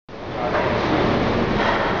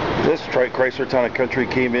This Chrysler Town and Country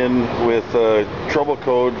came in with a trouble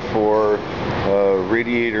code for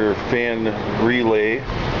radiator fan relay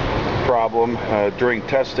problem. During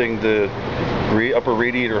testing, the upper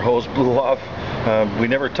radiator hose blew off. We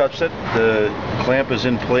never touched it. The clamp is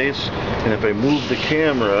in place, and if I move the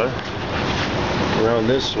camera around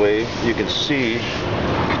this way, you can see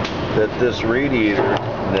that this radiator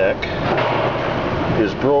neck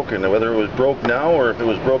is broken. Whether it was broke now or if it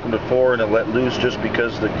was broken before and it let loose just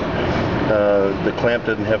because the clamp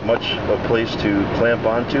didn't have much of a place to clamp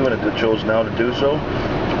onto, and it chose now to do so,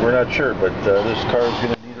 we're not sure. But this car is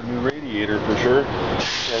going to need a new radiator for sure,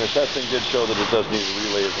 and the testing did show that it does need a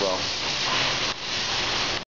relay as well.